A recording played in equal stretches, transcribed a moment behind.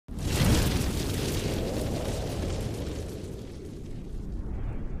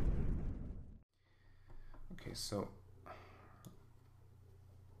Okay, so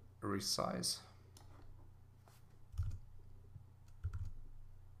resize.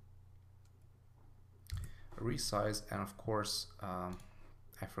 Resize, and of course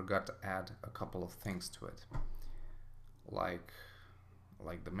I forgot to add a couple of things to it, like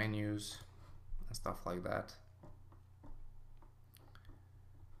the menus and stuff like that,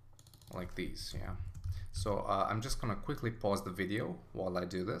 like these. Yeah, so I'm just gonna quickly pause the video while I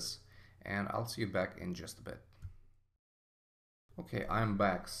do this, and I'll see you back in just a bit. Okay, I'm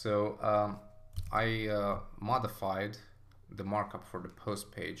back. So I modified the markup for the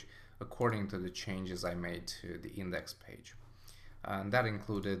post page according to the changes I made to the index page, and that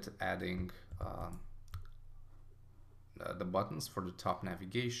included adding the buttons for the top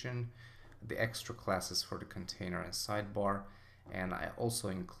navigation, the extra classes for the container and sidebar, and I also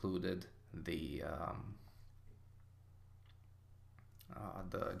included the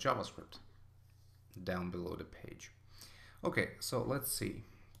JavaScript down below the page. Okay, so let's see.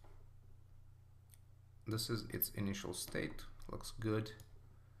 This is its initial state, looks good.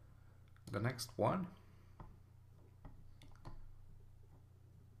 The next one.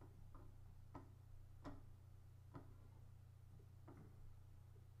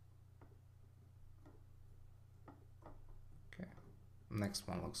 Okay, next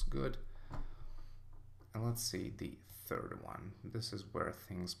one looks good. And let's see the third one. This is where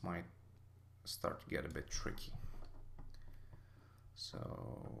things might start to get a bit tricky.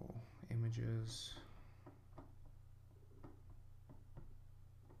 So images.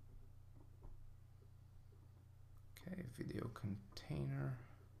 Okay, video container.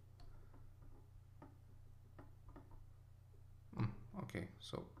 Okay,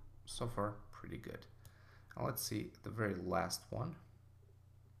 so far pretty good. Now let's see the very last one.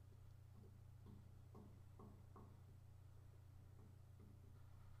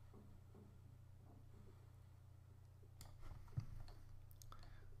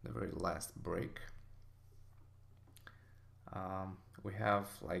 The very last break. We have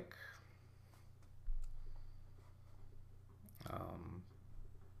like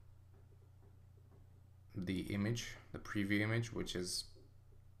the image, the preview image, which is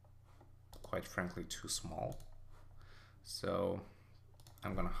quite frankly too small. So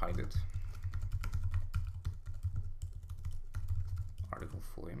I'm gonna hide it. Article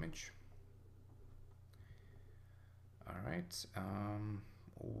full image. All right.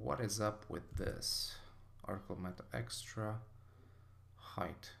 What is up with this? Article meta extra,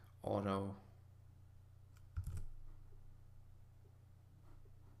 height auto.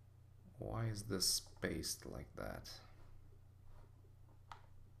 Why is this spaced like that?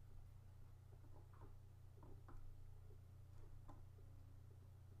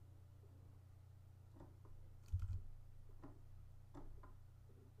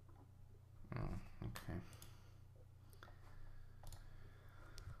 Okay.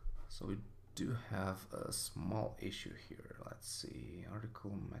 So we do have a small issue here. Let's see,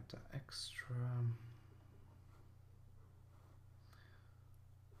 article meta extra.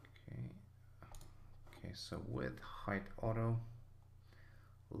 Okay, so with height auto,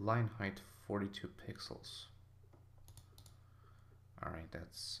 line height 42 pixels. All right,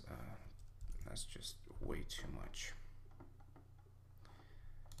 that's just way too much.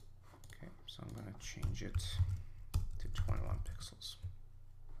 Okay, so I'm gonna change it to 21 pixels.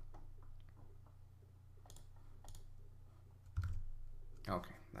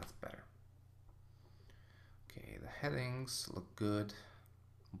 Okay, that's better. Okay, the headings look good.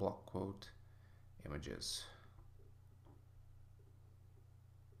 Block quote, images.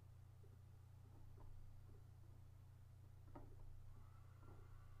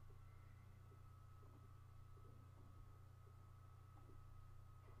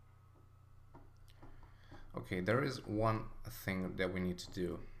 Okay, there is one thing that we need to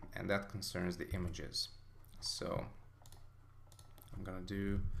do, and that concerns the images. So I'm gonna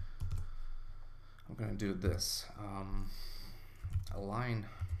do this. Align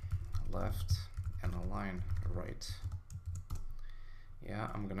left and align right. Yeah,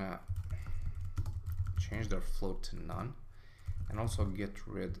 I'm gonna change their float to none, and also get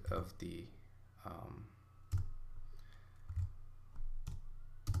rid of the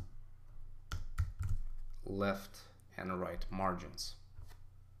left and right margins.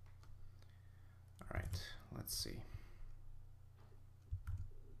 All right, let's see.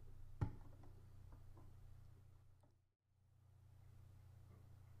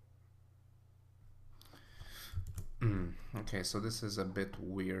 Okay, so this is a bit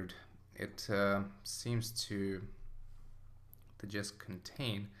weird. It seems to just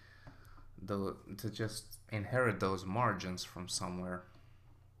contain to just inherit those margins from somewhere.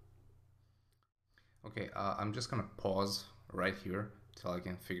 Okay, I'm just gonna pause right here till I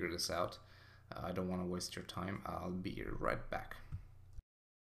can figure this out. I don't want to waste your time. I'll be right back.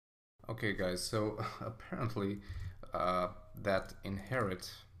 Okay guys, so apparently that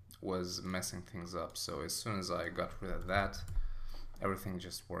inherit was messing things up. So as soon as I got rid of that, everything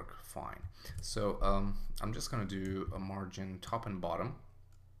just worked fine. So I'm just gonna do a margin top and bottom,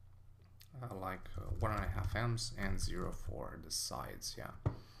 like 1.5 ems and 0 for the sides. Yeah.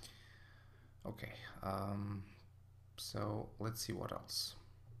 Okay. So let's see what else.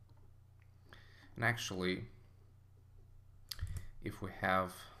 And actually, if we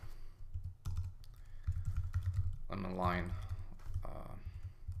have on a line,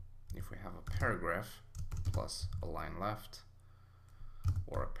 if we have a paragraph plus a line left,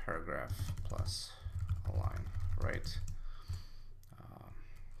 or a paragraph plus a line right,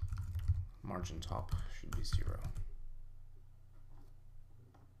 margin top should be 0.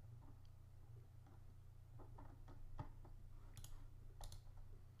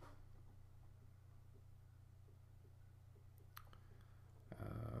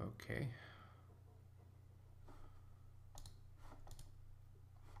 Okay.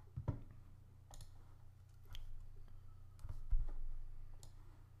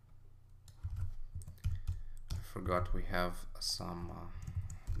 I forgot we have some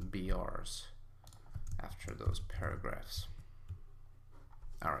BRs after those paragraphs.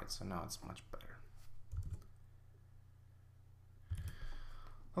 Alright, so now it's much better.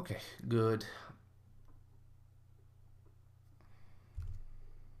 Okay, good.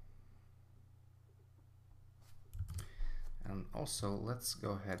 And also, let's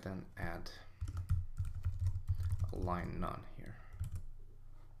go ahead and add a line none here.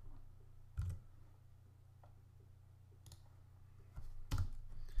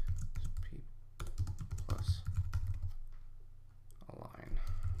 P plus a line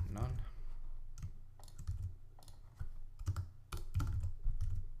none.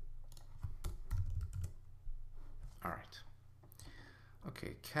 All right.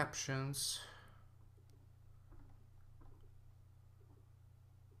 Okay, captions.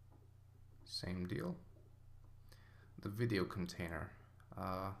 Same deal. The video container,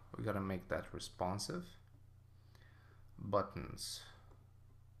 we gotta make that responsive. Buttons.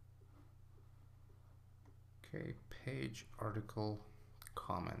 Okay, page, article,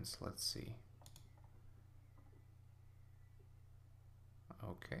 comments. Let's see.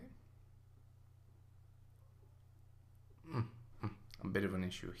 Okay. A bit of an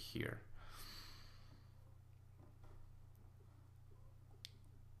issue here.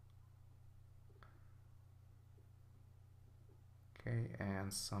 Okay,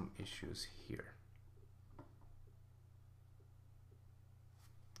 and some issues here.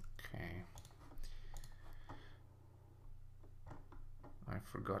 Okay. I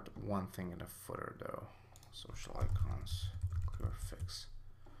forgot one thing in the footer though. Social icons, clear fix.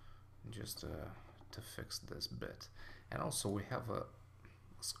 Just to fix this bit. And also we have a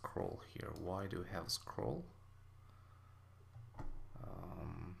scroll here. Why do we have a scroll?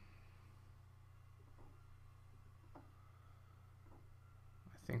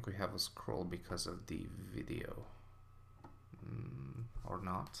 I think we have a scroll because of the video. Or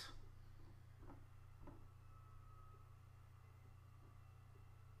not.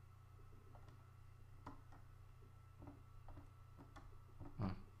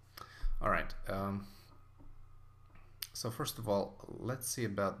 All right. So first of all, let's see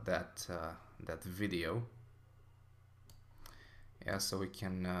about that that video. Yeah, so we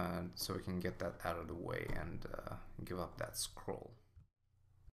can get that out of the way and give up that scroll.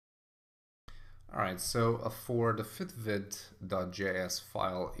 All right, so for the fitvid.js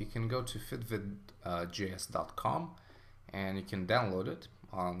file, you can go to fitvid.js.com and you can download it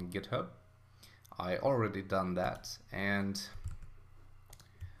on GitHub. I already done that, and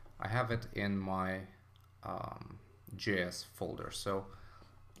I have it in my JS folder. So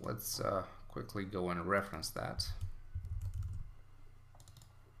let's quickly go and reference that.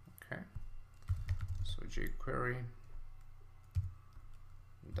 Okay, so jQuery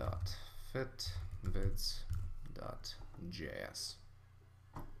dot fitvids.js.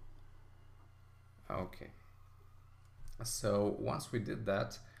 Okay, so once we did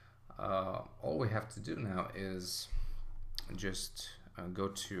that, all we have to do now is just go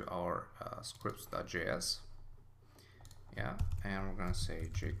to our scripts.js. Yeah, and we're gonna say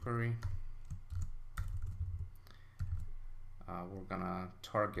jQuery. We're gonna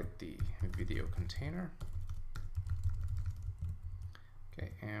target the video container.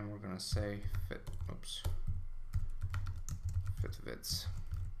 Okay, and we're gonna say fitvids.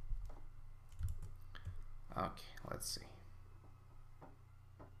 Okay, let's see.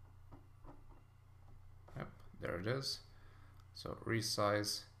 There it is. So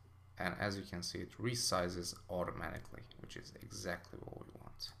resize, and as you can see, it resizes automatically, which is exactly what we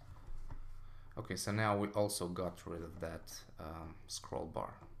want. Okay, so now we also got rid of that scroll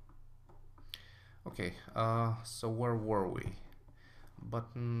bar. Okay, so where were we?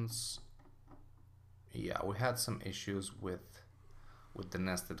 Buttons. Yeah, we had some issues with the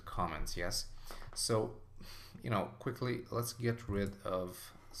nested comments, yes. So, quickly, let's get rid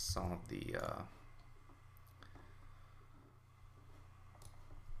of some of the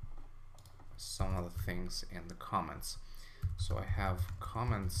things in the comments. So I have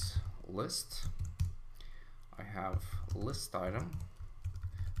comments list, I have list item,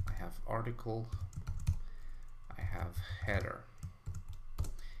 I have article, I have header,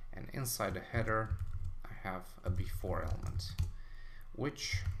 and inside the header I have a before element,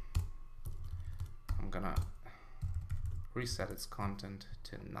 which I'm gonna reset its content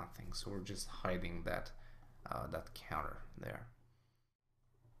to nothing. So we're just hiding that counter there.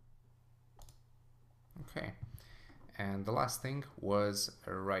 Okay, and the last thing was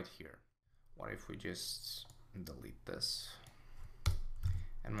right here. What if we just delete this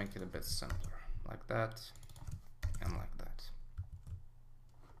and make it a bit simpler, like that and like that.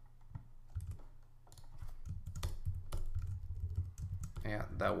 Yeah,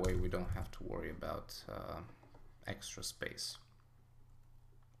 that way we don't have to worry about extra space.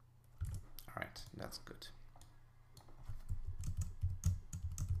 All right, that's good.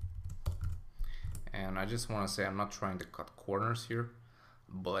 And I just want to say I'm not trying to cut corners here,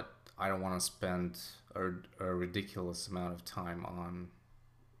 but I don't want to spend a ridiculous amount of time on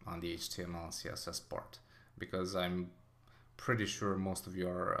the HTML and CSS part, because I'm pretty sure most of you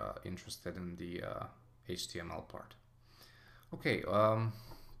are interested in the HTML part. Okay,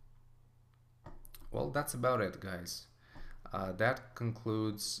 well, that's about it, guys. That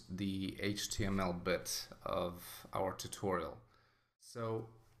concludes the HTML bit of our tutorial. So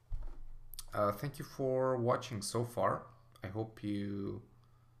thank you for watching so far. I hope you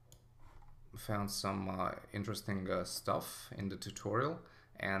found some interesting stuff in the tutorial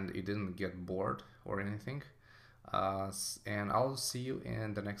and you didn't get bored or anything. And I'll see you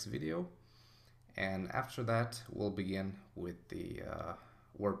in the next video. And after that, we'll begin with the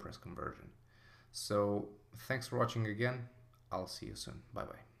WordPress conversion. So thanks for watching again. I'll see you soon. Bye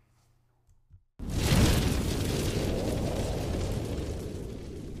bye.